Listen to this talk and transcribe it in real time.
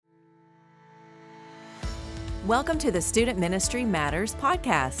Welcome to the Student Ministry Matters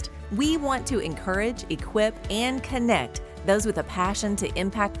podcast. We want to encourage, equip, and connect those with a passion to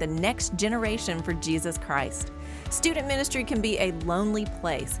impact the next generation for Jesus Christ. Student ministry can be a lonely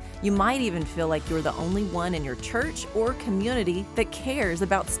place. You might even feel like you're the only one in your church or community that cares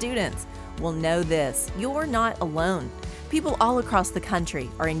about students. Well, know this, you're not alone. People all across the country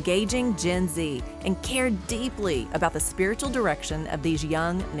are engaging Gen Z and care deeply about the spiritual direction of these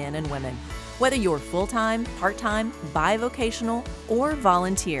young men and women. Whether you're full-time, part-time, bivocational, or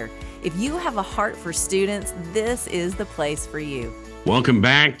volunteer, if you have a heart for students, this is the place for you. Welcome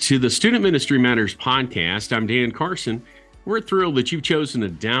back to the Student Ministry Matters podcast. I'm Dan Carson. We're thrilled that you've chosen to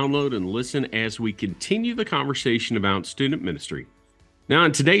download and listen as we continue the conversation about student ministry. Now,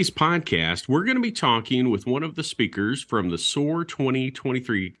 in today's podcast, we're going to be talking with one of the speakers from the SOAR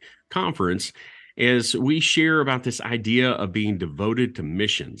 2023 conference as we share about this idea of being devoted to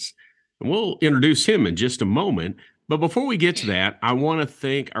missions. And we'll introduce him in just a moment. But before we get to that, I want to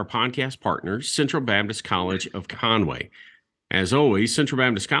thank our podcast partners, Central Baptist College of Conway. As always, Central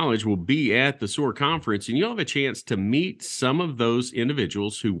Baptist College will be at the SOAR conference, and you'll have a chance to meet some of those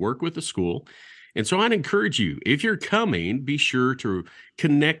individuals who work with the school. And so I'd encourage you, if you're coming, be sure to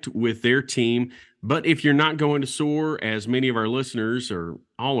connect with their team. But if you're not going to SOAR, as many of our listeners are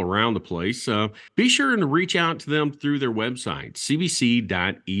all around the place, be sure to reach out to them through their website,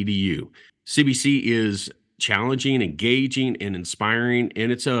 cbc.edu. CBC is challenging, engaging, and inspiring,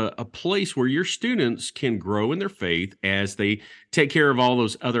 and it's a place where your students can grow in their faith as they take care of all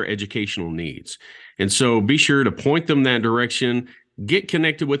those other educational needs. And so be sure to point them that direction. Get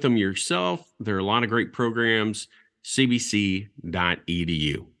connected with them yourself. There are a lot of great programs, cbc.edu.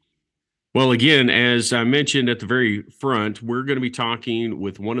 Well, again, as I mentioned at the very front, we're going to be talking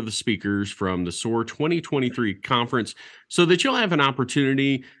with one of the speakers from the SOAR 2023 conference so that you'll have an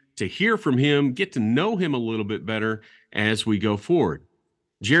opportunity to hear from him, get to know him a little bit better as we go forward.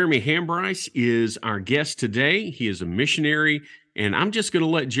 Jeremy Hambrice is our guest today. He is a missionary, and I'm just going to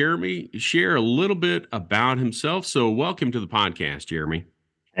let Jeremy share a little bit about himself. So welcome to the podcast, Jeremy.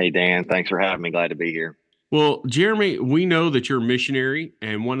 Hey, Dan. Thanks for having me. Glad to be here. Well, Jeremy, we know that you're a missionary,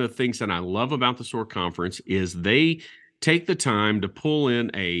 and one of the things that I love about the SOAR conference is they take the time to pull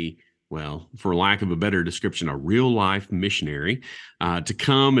in for lack of a better description, a real-life missionary to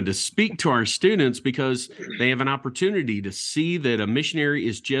come and to speak to our students because they have an opportunity to see that a missionary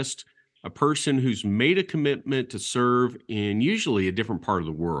is just a person who's made a commitment to serve in usually a different part of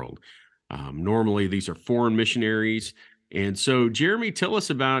the world. Normally, these are foreign missionaries. And so, Jeremy, tell us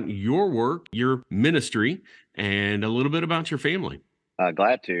about your work, your ministry, and a little bit about your family.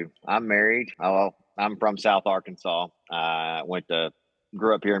 Glad to. I'm married. I'm from South Arkansas.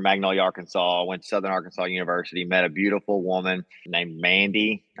 Grew up here in Magnolia, Arkansas. Went to Southern Arkansas University. Met a beautiful woman named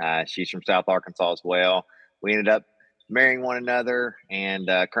Mandy. She's from South Arkansas as well. We ended up marrying one another, and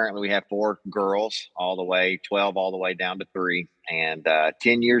currently we have 4 girls, 12 all the way down to 3. And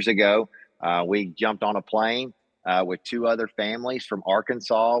 10 years ago, we jumped on a plane with 2 other families from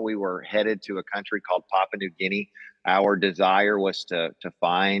Arkansas. We were headed to a country called Papua New Guinea. Our desire was to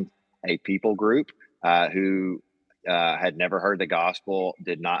find a people group who had never heard the gospel,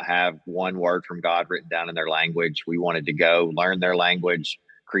 did not have one word from God written down in their language. We wanted to go learn their language,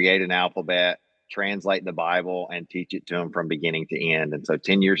 create an alphabet, translate the Bible, and teach it to them from beginning to end. And so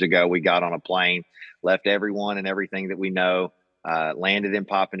 10 years ago, we got on a plane, left everyone and everything that we know, landed in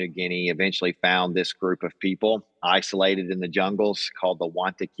Papua New Guinea, eventually found this group of people isolated in the jungles called the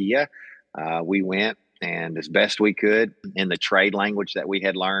Wantakia. We went, and as best we could in the trade language that we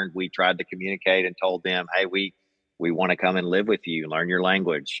had learned, we tried to communicate and told them, hey, we want to come and live with you, learn your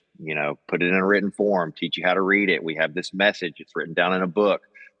language, put it in a written form, teach you how to read it. We have this message. It's written down in a book.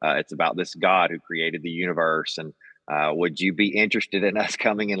 It's about this God who created the universe. And would you be interested in us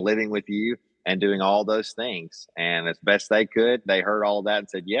coming and living with you and doing all those things? And as best they could, they heard all of that and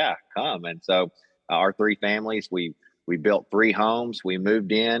said, yeah, come. And so our 3 families, we built 3 homes. We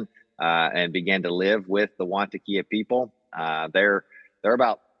moved in and began to live with the Wantakia people. They're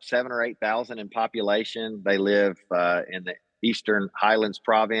about 7,000 or 8,000 in population. They live in the Eastern Highlands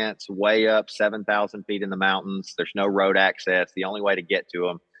province, way up 7,000 feet in the mountains. There's no road access. The only way to get to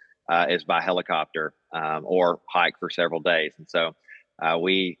them is by helicopter or hike for several days. And so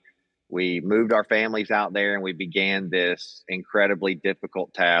we moved our families out there, and we began this incredibly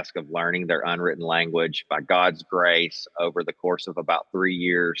difficult task of learning their unwritten language. By God's grace, over the course of about 3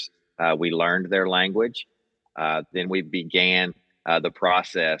 years, we learned their language. Then we began the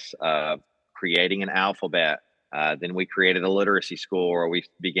process of creating an alphabet. Then we created a literacy school where we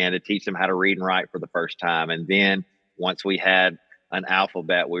began to teach them how to read and write for the first time. And then once we had an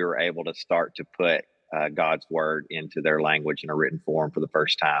alphabet, we were able to start to put God's word into their language in a written form for the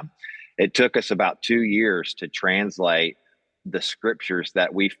first time. It took us about 2 years to translate the scriptures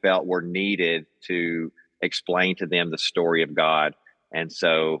that we felt were needed to explain to them the story of God. And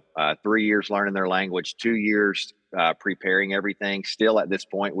so 3 years learning their language, 2 years preparing everything. Still at this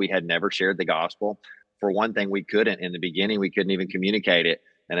point, we had never shared the gospel. For one thing, we couldn't in the beginning. We couldn't even communicate it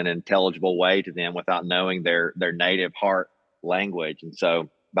in an intelligible way to them without knowing their native heart language. And so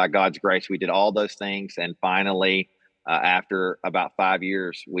by God's grace, we did all those things. And finally, after about 5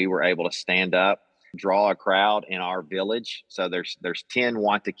 years, we were able to stand up, draw a crowd in our village. So there's 10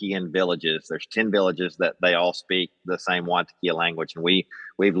 Wantakian villages. There's 10 villages that they all speak the same Wantakia language. And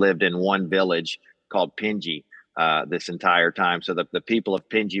we've lived in one village called Pinji this entire time. So the people of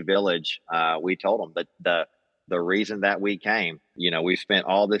Pinji village, we told them that the reason that we came, we spent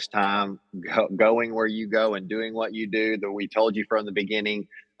all this time going where you go and doing what you do, that we told you from the beginning,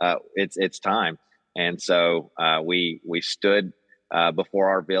 it's time. And so we stood before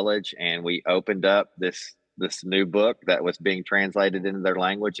our village and we opened up this new book that was being translated into their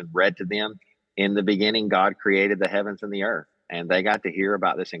language and read to them. In the beginning, God created the heavens and the earth, and they got to hear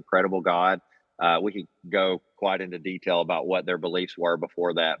about this incredible God. We could go quite into detail about what their beliefs were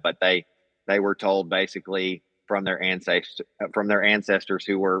before that, but they were told basically from their ancestors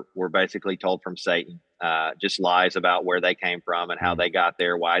who were basically told from Satan, just lies about where they came from and how they got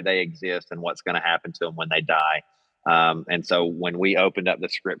there, why they exist, and what's going to happen to them when they die. And so when we opened up the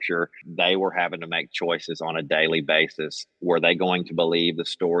scripture, they were having to make choices on a daily basis. Were they going to believe the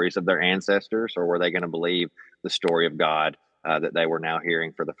stories of their ancestors, or were they going to believe the story of God that they were now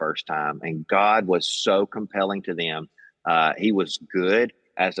hearing for the first time? And God was so compelling to them. He was good,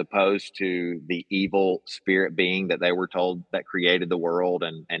 as opposed to the evil spirit being that they were told that created the world,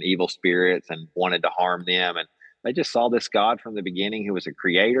 and evil spirits and wanted to harm them. And they just saw this God from the beginning who was a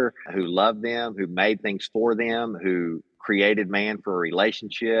creator, who loved them, who made things for them, who created man for a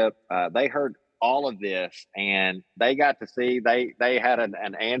relationship. They heard all of this, and they got to see they had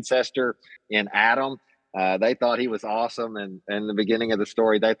an ancestor in Adam. They thought he was awesome, and in the beginning of the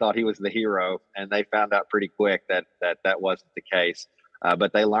story, they thought he was the hero, and they found out pretty quick that wasn't the case.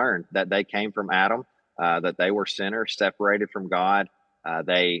 But they learned that they came from Adam, that they were sinners separated from God.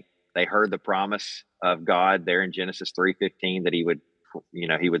 They heard the promise of God there in Genesis 3:15 that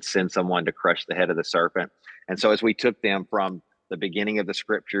he would send someone to crush the head of the serpent. And so as we took them from the beginning of the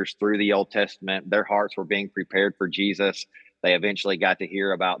scriptures through the Old Testament, their hearts were being prepared for Jesus. They eventually got to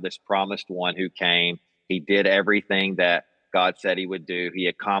hear about this promised one who came. He did everything that God said he would do. He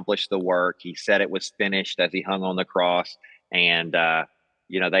accomplished the work. He said it was finished as he hung on the cross. And,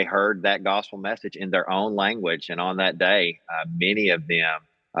 they heard that gospel message in their own language. And on that day, many of them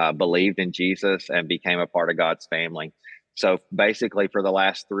believed in Jesus and became a part of God's family. So basically, for the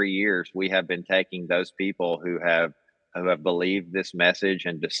last 3 years, we have been taking those people who have believed this message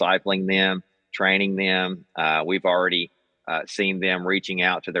and discipling them, training them. We've already seen them reaching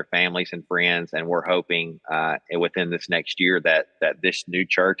out to their families and friends, and we're hoping within this next year that this new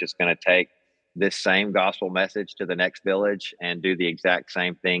church is going to take this same gospel message to the next village and do the exact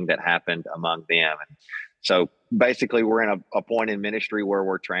same thing that happened among them. And so basically, we're in a point in ministry where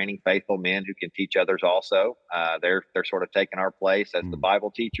we're training faithful men who can teach others also. They're sort of taking our place as the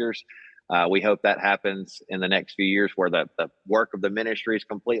Bible teachers. We hope that happens in the next few years, where the work of the ministry is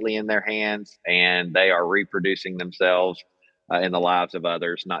completely in their hands and they are reproducing themselves in the lives of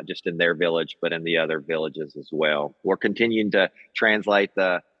others, not just in their village, but in the other villages as well. We're continuing to translate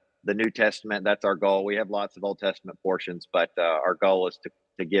the New Testament. That's our goal. We have lots of Old Testament portions, but our goal is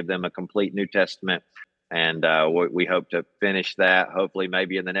to give them a complete New Testament. And we hope to finish that, hopefully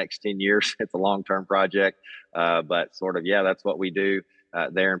maybe in the next 10 years. It's a long-term project, but that's what we do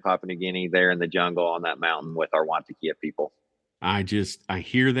there in Papua New Guinea, there in the jungle on that mountain with our Wantakia people. I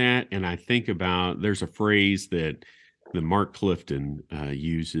hear that, and I think about, there's a phrase that Mark Clifton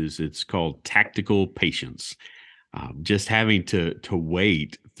uses. It's called tactical patience. Just having to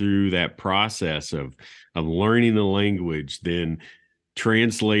wait through that process of learning the language, then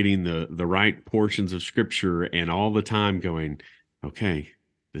translating the right portions of scripture, and all the time going, okay,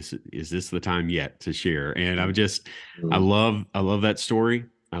 is this the time yet to share? And I love that story.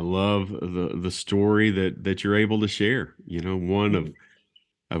 I love the story that you're able to share, one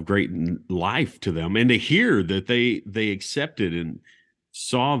of great life to them, and to hear that they accepted and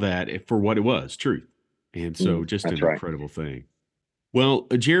saw that for what it was, truth. And so just an incredible thing. Well,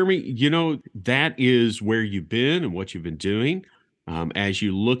 Jeremy, that is where you've been and what you've been doing. As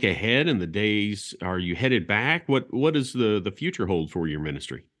you look ahead in the days, are you headed back? What does the future hold for your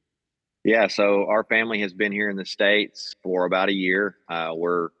ministry? Yeah, so our family has been here in the States for about a year.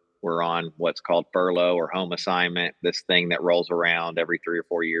 We're we're on what's called furlough or home assignment, this thing that rolls around every 3 or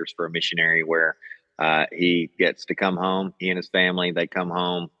 4 years for a missionary where he gets to come home. He and his family, they come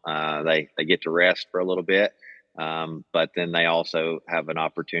home. They get to rest for a little bit, but then they also have an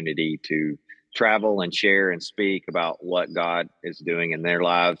opportunity to travel and share and speak about what God is doing in their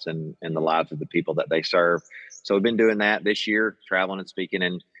lives and the lives of the people that they serve. So we've been doing that this year, traveling and speaking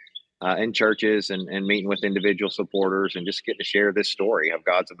in churches and meeting with individual supporters and just getting to share this story of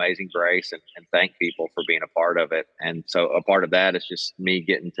God's amazing grace and thank people for being a part of it. And so a part of that is just me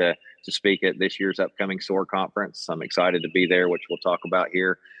getting to speak at this year's upcoming SOAR conference. I'm excited to be there, which we'll talk about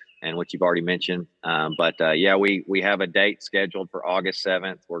here and what you've already mentioned. But yeah, we have a date scheduled for August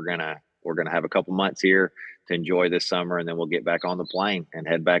 7th. We're gonna have a couple months here to enjoy this summer, and then we'll get back on the plane and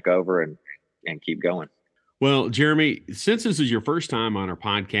head back over and keep going. Well, Jeremy, since this is your first time on our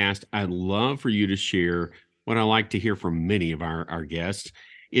podcast, I'd love for you to share what I like to hear from many of our guests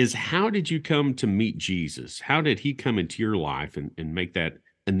is how did you come to meet Jesus? How did he come into your life and make that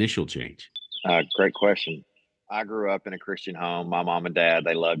initial change? Great question. I grew up in a Christian home. My mom and dad,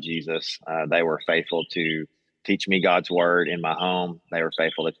 they loved Jesus. They were faithful to teach me God's word in my home. They were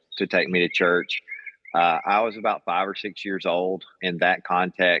faithful to take me to church. I was about 5 or 6 years old in that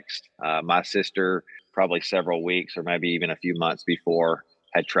context. My sister, probably several weeks or maybe even a few months before,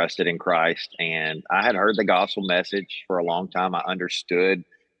 had trusted in Christ. And I had heard the gospel message for a long time. I understood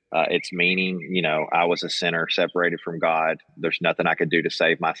its meaning. You know, I was a sinner separated from God. There's nothing I could do to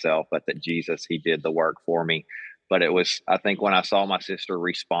save myself, but that Jesus, he did the work for me. But it was, I think when I saw my sister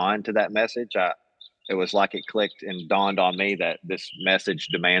respond to that message, it was like it clicked and dawned on me that this message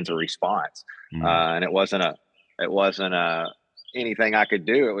demands a response. And it wasn't anything I could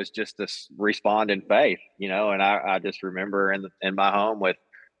do. It was just to respond in faith, you know. And I just remember in my home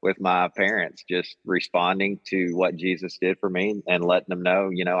with my parents just responding to what Jesus did for me and letting them know,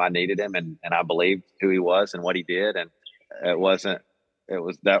 you know, I needed him and I believed who he was and what he did. And it was that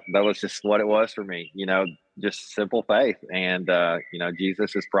was just what it was for me, you know, just simple faith. And you know,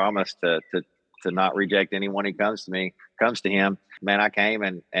 Jesus has promised to not reject anyone who comes to him. Man, I came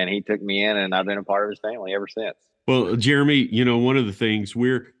and he took me in, and I've been a part of his family ever since. Well, Jeremy, you know, one of the things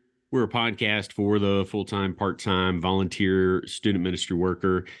we're a podcast for the full-time, part-time, volunteer student ministry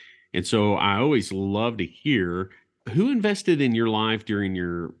worker. And so I always love to hear who invested in your life during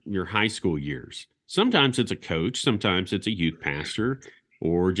your high school years. Sometimes it's a coach, sometimes it's a youth pastor,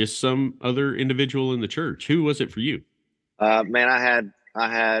 or just some other individual in the church. Who was it for you? Man, I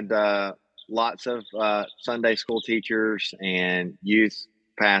had lots of Sunday school teachers and youth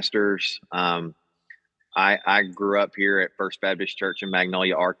pastors. I grew up here at First Baptist Church in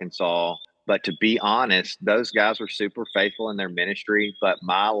Magnolia, Arkansas. But to be honest, those guys were super faithful in their ministry. But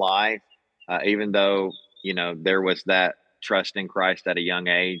my life, even though, you know, there was that trust in Christ at a young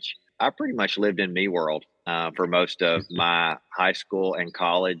age, I pretty much lived in me world for most of my high school and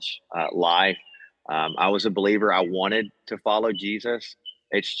college life. I was a believer. I wanted to follow Jesus.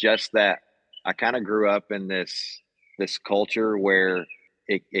 It's just that I kind of grew up in this culture where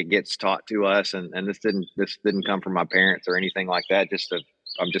it gets taught to us, and this didn't come from my parents or anything like that.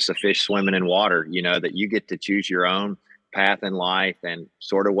 I'm just a fish swimming in water, you know, that you get to choose your own path in life and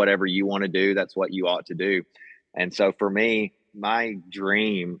sort of whatever you want to do, that's what you ought to do. And so for me, my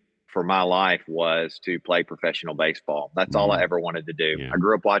dream for my life was to play professional baseball. That's all I ever wanted to do. Yeah. I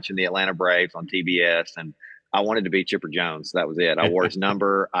grew up watching the Atlanta Braves on TBS, and I wanted to be Chipper Jones. That was it. I wore his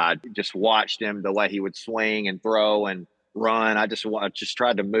number. I just watched him, the way he would swing and throw and run. I just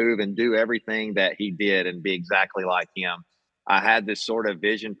tried to move and do everything that he did and be exactly like him. I had this sort of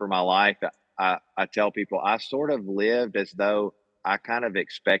vision for my life. I tell people I sort of lived as though I kind of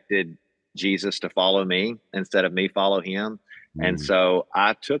expected Jesus to follow me instead of me follow him. And so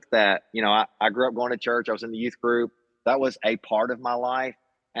I took that, you know, I grew up going to church. I was in the youth group. That was a part of my life.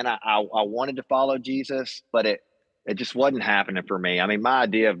 And I wanted to follow Jesus, but it just wasn't happening for me. I mean, my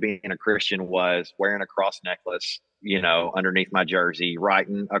idea of being a Christian was wearing a cross necklace, you know, underneath my jersey,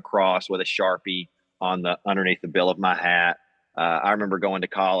 writing a cross with a Sharpie underneath the bill of my hat. I remember going to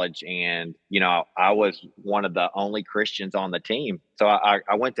college and, you know, I was one of the only Christians on the team. So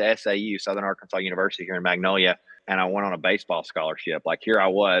I went to SAU, Southern Arkansas University here in Magnolia, and I went on a baseball scholarship. Like here I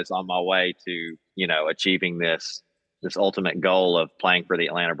was on my way to, you know, achieving this ultimate goal of playing for the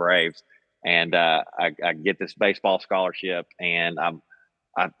Atlanta Braves. And I get this baseball scholarship, and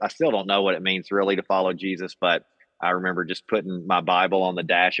I still don't know what it means really to follow Jesus, but I remember just putting my Bible on the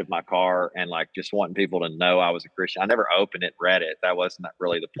dash of my car and like just wanting people to know I was a Christian. I never opened it, read it. That wasn't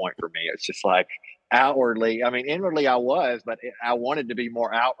really the point for me. It's just like outwardly, I mean, inwardly I was, but I wanted to be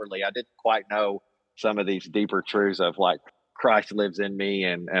more outwardly. I didn't quite know some of these deeper truths of like Christ lives in me,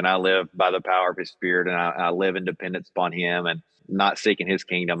 and I live by the power of his spirit, and I live in dependence upon him and not seeking his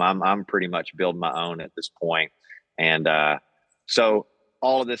kingdom. I'm pretty much building my own at this point. And so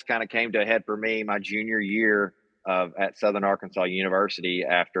all of this kind of came to a head for me my junior year at Southern Arkansas University.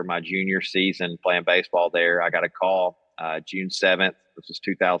 After my junior season playing baseball there, I got a call June 7th. This was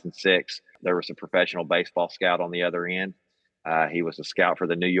 2006. There was a professional baseball scout on the other end. He was a scout for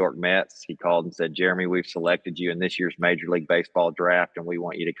the New York Mets. He called and said, "Jeremy, we've selected you in this year's Major League Baseball draft, and we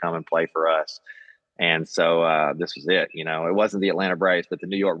want you to come and play for us." And so this was it. You know, it wasn't the Atlanta Braves, but the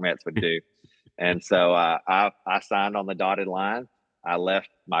New York Mets would do. And so I signed on the dotted line. I left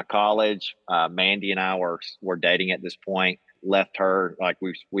my college. Mandy and I were dating at this point. Left her, like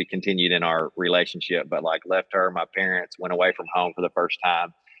we continued in our relationship, but like left her. My parents went away from home for the first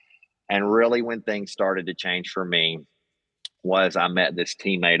time. And really, when things started to change for me, was I met this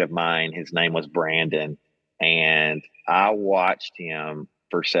teammate of mine. His name was Brandon, and I watched him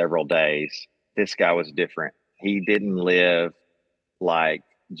for several days. This guy was different. He didn't live like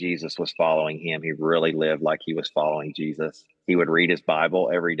Jesus was following him. He really lived like he was following Jesus. He would read his Bible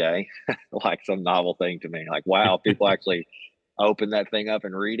every day, like some novel thing to me. Like, wow, people actually open that thing up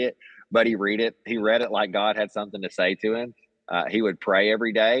and read it. But he read it like God had something to say to him. He would pray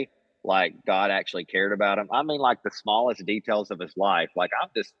every day like God actually cared about him. I mean, like the smallest details of his life. Like, I'm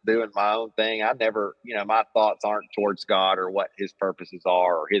just doing my own thing. I never, my thoughts aren't towards God or what his purposes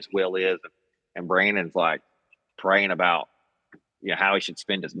are or his will is. And Brandon's like praying about, how he should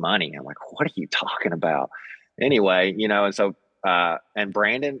spend his money. I'm like, what are you talking about? Anyway, and so, and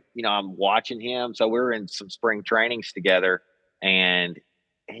Brandon, I'm watching him. So we're in some spring trainings together, and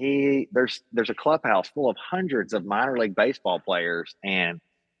there's a clubhouse full of hundreds of minor league baseball players, and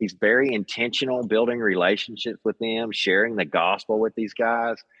he's very intentional building relationships with them, sharing the gospel with these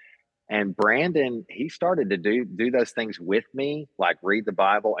guys. And Brandon, he started to do those things with me, like read the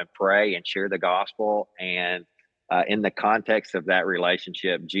Bible and pray and share the gospel. And in the context of that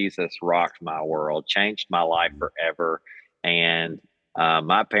relationship, Jesus rocked my world, changed my life forever. And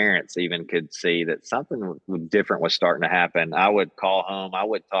my parents even could see that something different was starting to happen. I would call home. I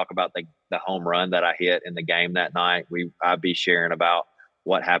would talk about the home run that I hit in the game that night. I'd be sharing about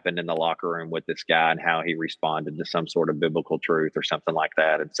what happened in the locker room with this guy and how he responded to some sort of biblical truth or something like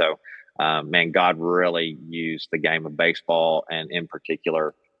that. And so, man, God really used the game of baseball, and in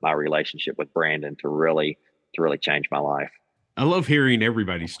particular, my relationship with Brandon to really change my life. I love hearing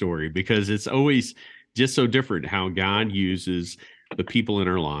everybody's story because it's always just so different how God uses the people in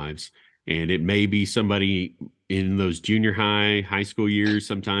our lives. And it may be somebody in those junior high school years.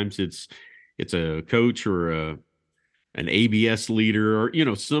 Sometimes it's a coach or an ABS leader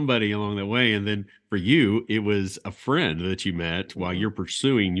or, somebody along the way. And then for you, it was a friend that you met while you're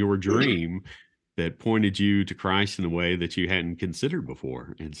pursuing your dream that pointed you to Christ in a way that you hadn't considered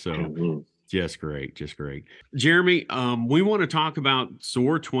before. And so just great. Jeremy, we want to talk about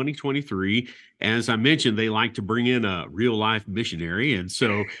SOAR 2023. As I mentioned, they like to bring in a real life missionary. And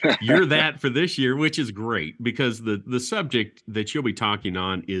so you're that for this year, which is great because the subject that you'll be talking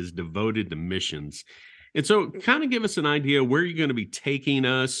on is devoted to missions. And so kind of give us an idea where you're going to be taking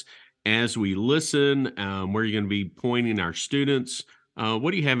us as we listen, where you're going to be pointing our students.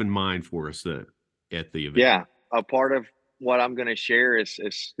 What do you have in mind for us at the event? Yeah, a part of what I'm going to share is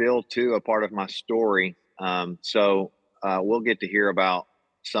still too a part of my story. So we'll get to hear about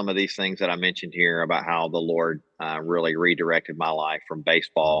some of these things that I mentioned here about how the Lord really redirected my life from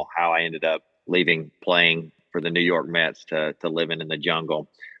baseball, how I ended up leaving playing for the New York Mets to living in the jungle.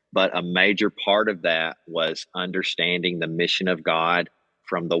 But a major part of that was understanding the mission of God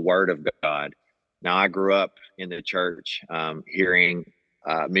from the Word of God. Now, I grew up in the church hearing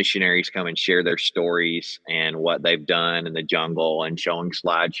missionaries come and share their stories and what they've done in the jungle and showing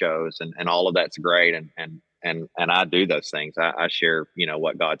slideshows and all of that's great. And I do those things. I share,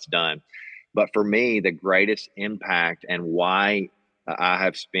 what God's done. But for me, the greatest impact and why I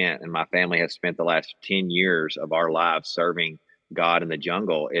have spent and my family has spent the last 10 years of our lives serving God in the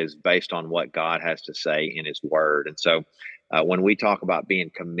jungle is based on what God has to say in his word. And so when we talk about being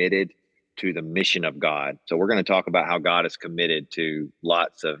committed to the mission of God, so we're going to talk about how God is committed to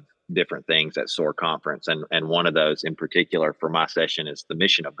lots of different things at SOAR conference. And one of those in particular for my session is the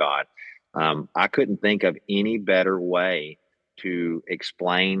mission of God. I couldn't think of any better way to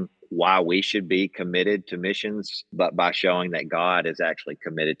explain why we should be committed to missions, but by showing that God is actually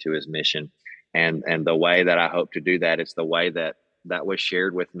committed to his mission. And the way that I hope to do that is the way that was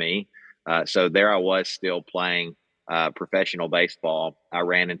shared with me. So there I was still playing professional baseball. I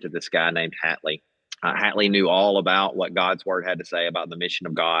ran into this guy named Hatley, Hatley knew all about what God's word had to say about the mission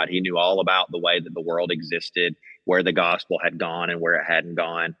of God. He knew all about the way that the world existed, where the gospel had gone and where it hadn't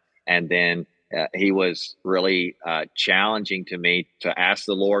gone. And then he was really challenging to me to ask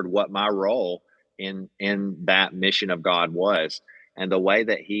the Lord what my role in that mission of God was. And the way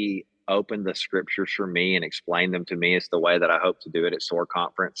that he opened the scriptures for me and explained them to me is the way that I hope to do it at SOAR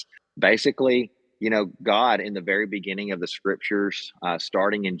Conference. Basically, God in the very beginning of the scriptures,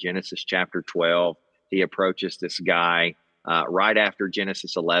 starting in Genesis chapter 12, he approaches this guy right after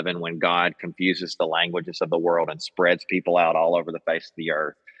Genesis 11, when God confuses the languages of the world and spreads people out all over the face of the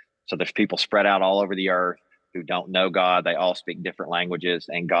earth. So there's people spread out all over the earth who don't know God. They all speak different languages.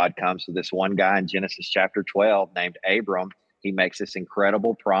 And God comes to this one guy in Genesis chapter 12 named Abram. He makes this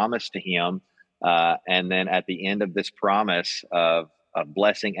incredible promise to him. And then at the end of this promise of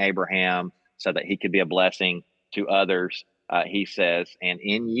blessing Abraham so that he could be a blessing to others, he says, and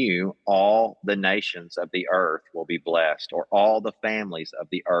in you, all the nations of the earth will be blessed, or all the families of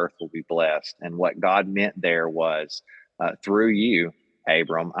the earth will be blessed. And what God meant there was, through you,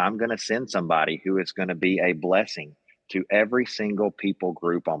 Abram, I'm going to send somebody who is going to be a blessing to every single people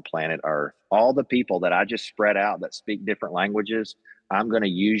group on planet Earth. All the people that I just spread out that speak different languages, I'm going to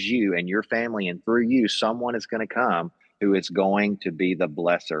use you and your family, and through you, someone is going to come who is going to be the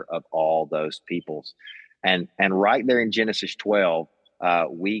blesser of all those peoples. And right there in Genesis 12,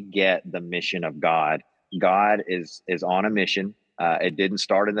 we get the mission of God. God is on a mission. It didn't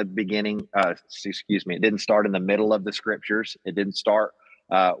start in the beginning. It didn't start in the middle of the scriptures. It didn't start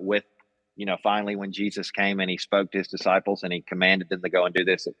with, finally when Jesus came and he spoke to his disciples and he commanded them to go and do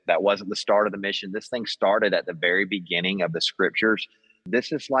this. That wasn't the start of the mission. This thing started at the very beginning of the scriptures.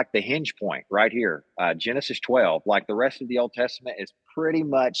 This is like the hinge point right here. Genesis 12, like the rest of the Old Testament, is pretty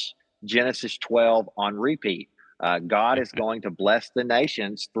much Genesis 12 on repeat. God is going to bless the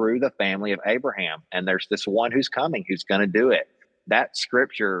nations through the family of Abraham. And there's this one who's coming who's going to do it. That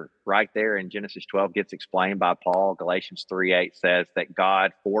scripture right there in Genesis 12 gets explained by Paul. Galatians 3:8 says that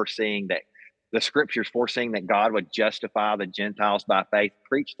God, foreseeing that the scriptures foreseeing that God would justify the Gentiles by faith,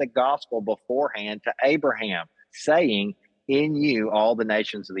 preached the gospel beforehand to Abraham, saying, in you, all the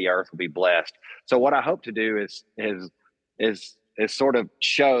nations of the earth will be blessed. So what I hope to do is sort of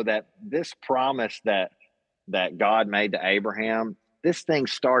show that this promise that God made to Abraham, this thing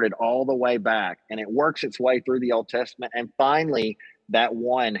started all the way back, and it works its way through the Old Testament. And finally, that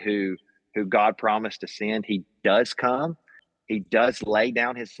one who God promised to send, he does come. He does lay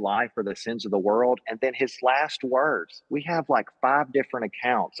down his life for the sins of the world. And then his last words, we have like 5 different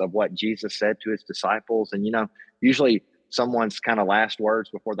accounts of what Jesus said to his disciples. And, usually someone's kind of last words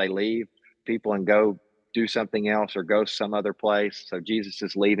before they leave people and go do something else or go some other place. So Jesus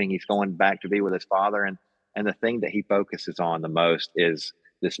is leaving. He's going back to be with his Father. And the thing that he focuses on the most is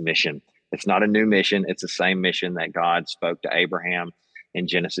this mission. It's not a new mission. It's the same mission that God spoke to Abraham in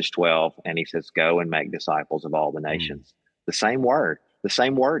Genesis 12. And he says, go and make disciples of all the nations. The same word, the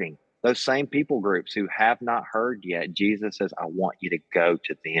same wording, those same people groups who have not heard yet. Jesus says, I want you to go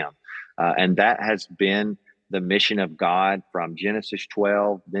to them. And that has been the mission of God from Genesis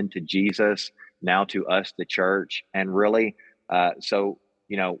 12, then to Jesus, now to us, the church. And really,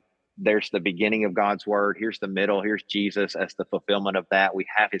 there's the beginning of God's word. Here's the middle. Here's Jesus as the fulfillment of that. We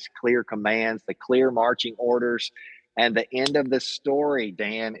have his clear commands, the clear marching orders. And the end of the story,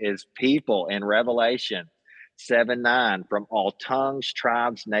 Dan, is people in Revelation 7:9, from all tongues,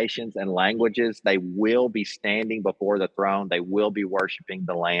 tribes, nations, and languages. They will be standing before the throne. They will be worshiping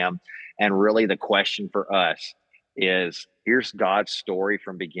the Lamb. And really the question for us is, here's God's story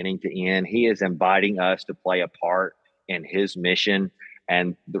from beginning to end. He is inviting us to play a part in his mission.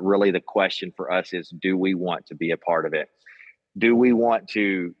 And really the question for us is, do we want to be a part of it? Do we want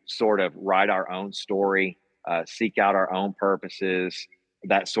to sort of write our own story, seek out our own purposes,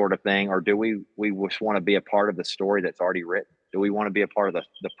 that sort of thing? Or do we just want to be a part of the story that's already written? Do we want to be a part of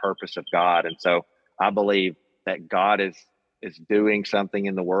the purpose of God? And so I believe that God is doing something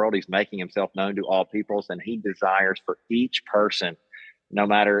in the world. He's making himself known to all peoples, and he desires for each person, no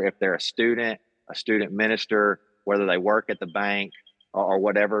matter if they're a student minister, whether they work at the bank or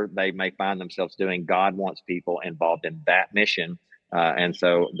whatever they may find themselves doing, God wants people involved in that mission. And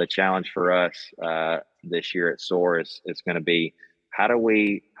so the challenge for us this year at SOAR is going to be, how do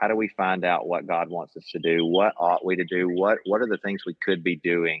we find out what God wants us to do? What ought we to do? What are the things we could be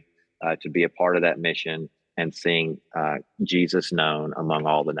doing to be a part of that mission and seeing Jesus known among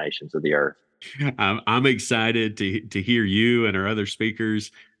all the nations of the earth? I'm excited to hear you and our other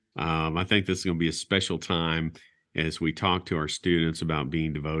speakers. I think this is going to be a special time as we talk to our students about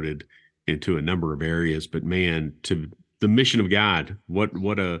being devoted into a number of areas. But man, to the mission of God,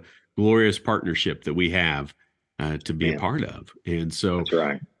 what a glorious partnership that we have to be a Man, part of. And so, that's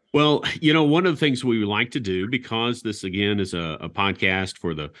right. well, one of the things we would like to do, because this again is a podcast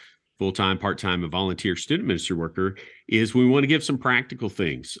for the full-time, part-time, and volunteer student ministry worker, is we want to give some practical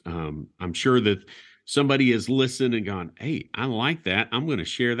things. I'm sure that somebody has listened and gone, hey, I like that. I'm going to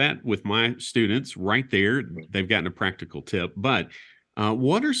share that with my students right there. They've gotten a practical tip. But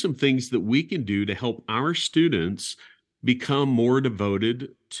what are some things that we can do to help our students become more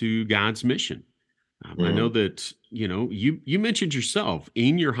devoted to God's mission? I know Mm, that, you mentioned yourself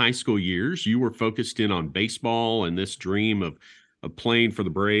in your high school years, you were focused in on baseball and this dream of playing for the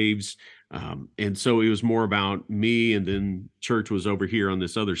Braves. And so it was more about me, and then church was over here on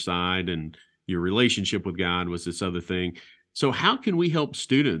this other side, and your relationship with God was this other thing. So how can we help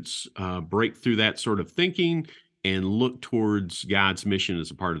students break through that sort of thinking and look towards God's mission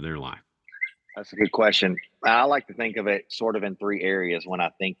as a part of their life? that's a good question. I like to think of it sort of in three areas when I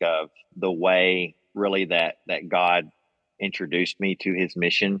think of the way really that God introduced me to his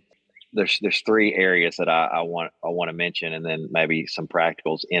mission. There's three areas that I want to mention, and then maybe some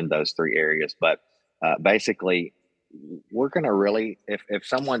practicals in those three areas. But basically, we're gonna really, if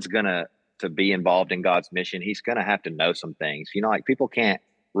someone's gonna to be involved in God's mission, he's gonna have to know some things. Like people can't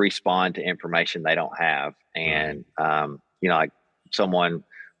respond to information they don't have, Right. and like someone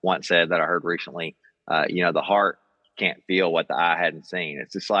once said that I heard recently, the heart can't feel what the eye hadn't seen.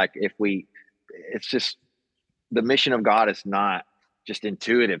 It's just like it's just the mission of God is not just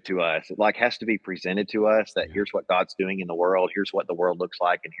intuitive to us. It like has to be presented to us that Yeah. here's what God's doing in the world, here's what the world looks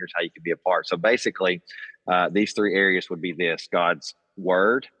like, and here's how you can be a part. So basically, these three areas would be this: God's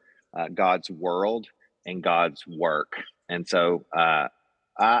word, God's world, and God's work. And so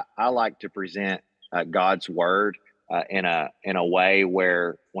I like to present God's word in a way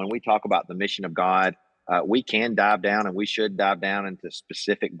where when we talk about the mission of God, we can dive down, and we should dive down into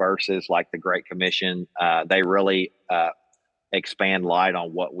specific verses like the Great Commission. They really expand light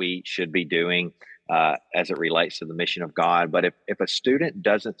on what we should be doing as it relates to the mission of God. But if a student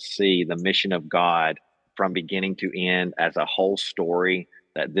doesn't see the mission of God from beginning to end as a whole story,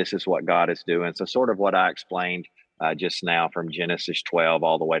 that this is what God is doing. So, sort of what I explained just now from Genesis 12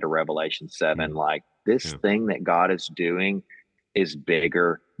 all the way to Revelation 7, Mm. like this Yeah. thing that God is doing is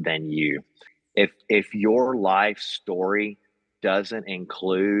bigger than you. If your life story doesn't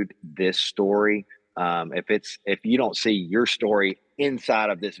include this story, if you don't see your story inside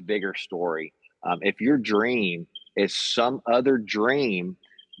of this bigger story, if your dream is some other dream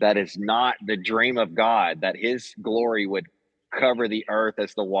that is not the dream of God, that His glory would cover the earth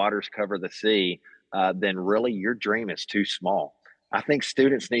as the waters cover the sea, then really your dream is too small. I think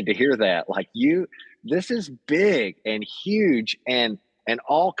students need to hear that. Like this is big and huge and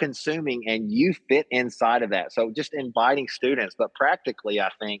all consuming, and you fit inside of that. So just inviting students, but practically, I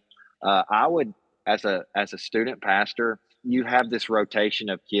think I would, as a student pastor, you have this rotation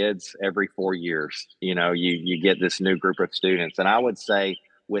of kids every 4 years. You get this new group of students, and I would say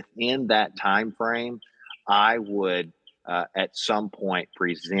within that time frame, I would at some point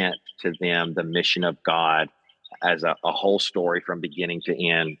present to them the mission of God as a whole story from beginning to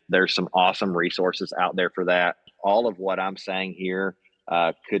end. There's some awesome resources out there for that. All of what I'm saying here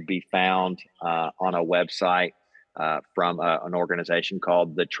could be found on a website from an organization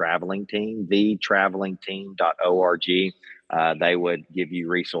called The Traveling Team, thetravelingteam.org. They would give you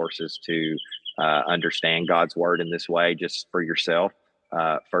resources to understand God's word in this way, just for yourself,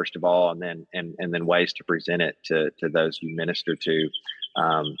 first of all, and then ways to present it to those you minister to.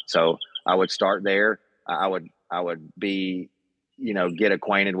 So I would start there. I would be, get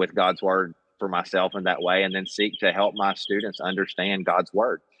acquainted with God's word for myself in that way, and then seek to help my students understand God's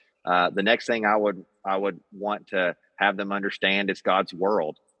word. The next thing I would want to have them understand is God's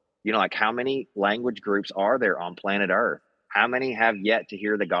world. Like how many language groups are there on planet Earth? How many have yet to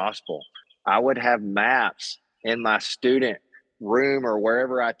hear the gospel? I would have maps in my student room or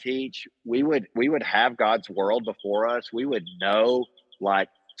wherever I teach. We would have God's world before us. We would know like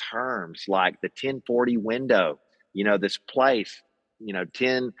terms like the 1040 window, this place,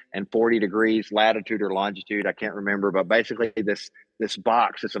 10 and 40 degrees latitude or longitude. I can't remember, but basically this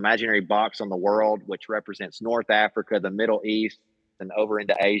box, this imaginary box on the world, which represents North Africa, the Middle East, and over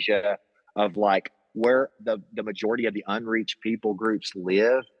into Asia, of like where the majority of the unreached people groups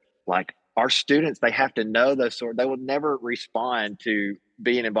live. Like our students, they have to know they will never respond to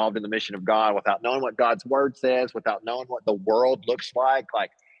being involved in the mission of God without knowing what God's word says, without knowing what the world looks like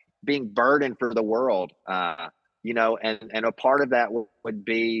being burdened for the world. And a part of that would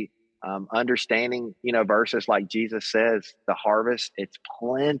be understanding, verses like Jesus says, the harvest, it's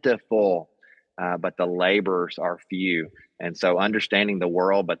plentiful, but the laborers are few. And so understanding the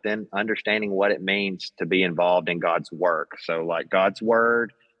world, but then understanding what it means to be involved in God's work. So like God's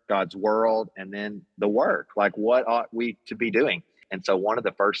word, God's world, and then the work, like what ought we to be doing? And so one of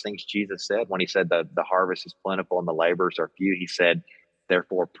the first things Jesus said when he said the harvest is plentiful and the laborers are few, he said,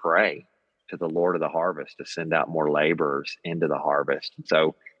 therefore pray to the Lord of the harvest to send out more laborers into the harvest. And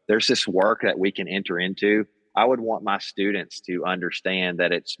so there's this work that we can enter into. I would want my students to understand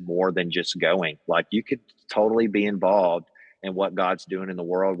that it's more than just going. Like you could totally be involved in what God's doing in the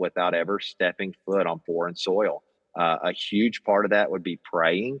world without ever stepping foot on foreign soil. A huge part of that would be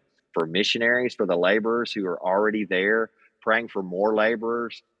praying for missionaries, for the laborers who are already there, praying for more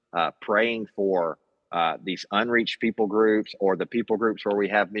laborers, praying for these unreached people groups or the people groups where we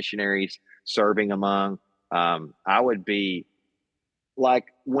have missionaries serving among. I would be like,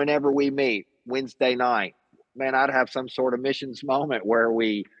 whenever we meet Wednesday night, man, I'd have some sort of missions moment where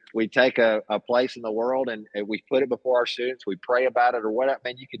we take a place in the world and we put it before our students, we pray about it or whatever.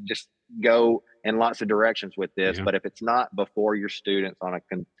 Man, you could just go in lots of directions with this. Yeah. But if it's not before your students on a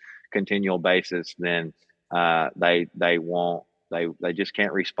continual basis, then they won't, they just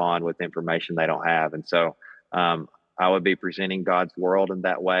can't respond with information they don't have. And so I would be presenting God's world in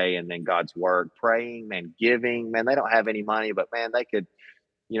that way, and then God's word, praying, man, giving. Man, they don't have any money, but man, they could,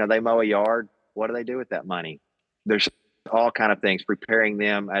 they mow a yard. What do they do with that money? There's all kind of things, preparing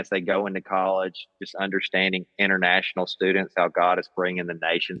them as they go into college, just understanding international students, how God is bringing the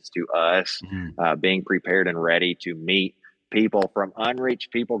nations to us, being prepared and ready to meet people from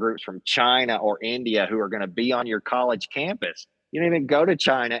unreached people groups from China or India who are going to be on your college campus. You don't even go to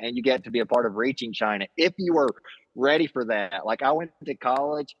China and you get to be a part of reaching China if you were ready for that. Like I went to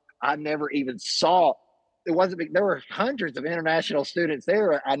college, I never even saw, it wasn't big, there were hundreds of international students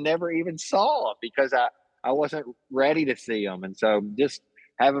there. I never even saw them because I wasn't ready to see them. And so just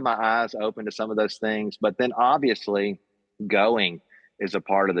having my eyes open to some of those things, but then obviously going is a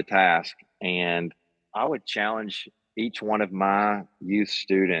part of the task. And I would challenge each one of my youth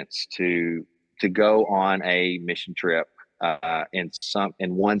students to go on a mission trip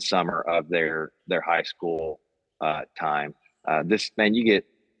in one summer of their high school time. You get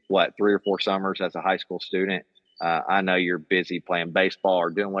what, 3 or 4 summers as a high school student. I know you're busy playing baseball or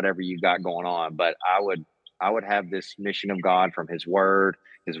doing whatever you got going on, but I would have this mission of God from His Word,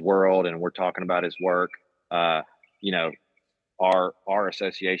 His world, and we're talking about His work. Our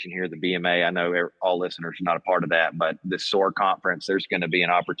association here, the BMA, I know all listeners are not a part of that, but the SOAR conference, there's going to be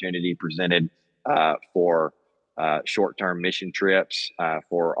an opportunity presented for short-term mission trips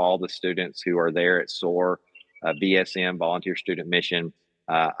for all the students who are there at SOAR, VSM, Volunteer Student Mission.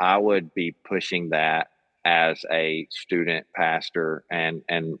 I would be pushing that as a student pastor and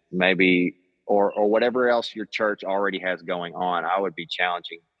maybe or whatever else your church already has going on. I would be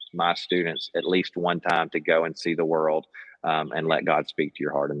challenging my students at least one time to go and see the world and let God speak to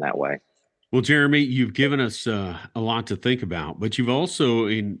your heart in that way. Well, Jeremy, you've given us a lot to think about, but you've also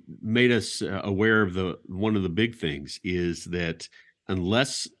made us aware of one of the big things is that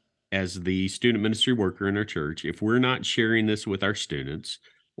unless, as the student ministry worker in our church, if we're not sharing this with our students,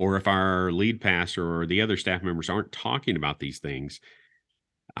 or if our lead pastor or the other staff members aren't talking about these things,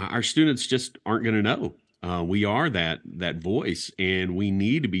 our students just aren't going to know. We are that voice, and we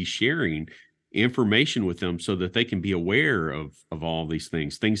need to be sharing information with them so that they can be aware of all these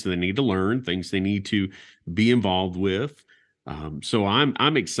things that they need to learn, things they need to be involved with. So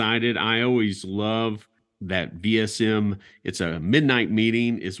I'm excited. I always love that VSM. It's a midnight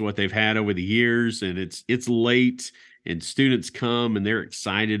meeting is what they've had over the years, and it's late, and students come and they're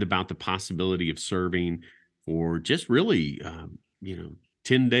excited about the possibility of serving for just really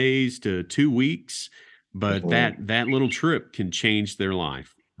 10 days to 2 weeks, but that little trip can change their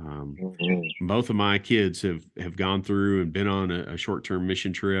life. Both of my kids have gone through and been on a short-term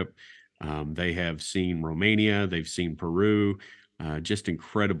mission trip. They have seen Romania, they've seen Peru, just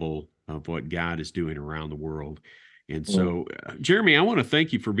incredible of what God is doing around the world. And so, Jeremy, I want to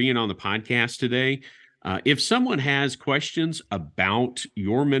thank you for being on the podcast today. If someone has questions about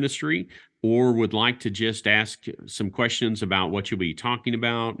your ministry or would like to just ask some questions about what you'll be talking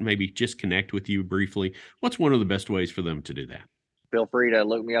about, maybe just connect with you briefly, what's one of the best ways for them to do that? Feel free to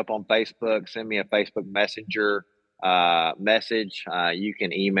look me up on Facebook, send me a Facebook Messenger message. You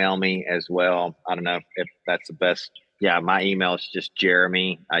can email me as well. I don't know if that's the best. Yeah, my email is just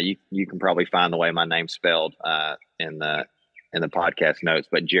Jeremy. You can probably find the way my name's spelled in the podcast notes,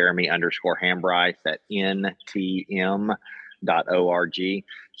 but Jeremy_Hambrice at ntm.org.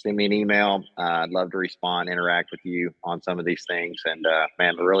 Send me an email. I'd love to respond, interact with you on some of these things. And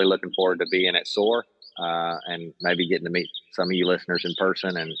man, we're really looking forward to being at SOAR and maybe getting to meet some of you listeners in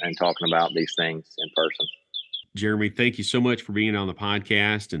person and talking about these things in person. Jeremy, thank you so much for being on the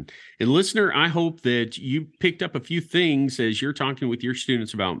podcast. And listener, I hope that you picked up a few things as you're talking with your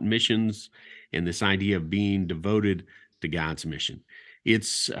students about missions and this idea of being devoted to God's mission.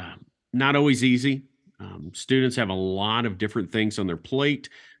 It's not always easy. Students have a lot of different things on their plate,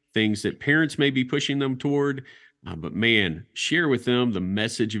 things that parents may be pushing them toward. But man, share with them the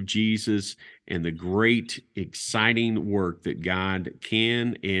message of Jesus and the great, exciting work that God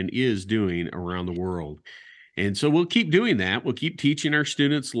can and is doing around the world. And so we'll keep doing that. We'll keep teaching our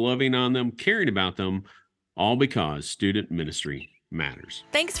students, loving on them, caring about them, all because student ministry matters.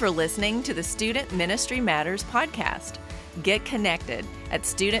 Thanks for listening to the Student Ministry Matters podcast. Get connected at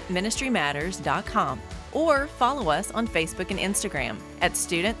studentministrymatters.com or follow us on Facebook and Instagram at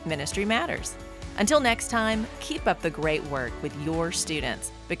Student Ministry Matters. Until next time, keep up the great work with your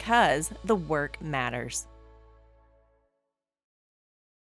students because the work matters.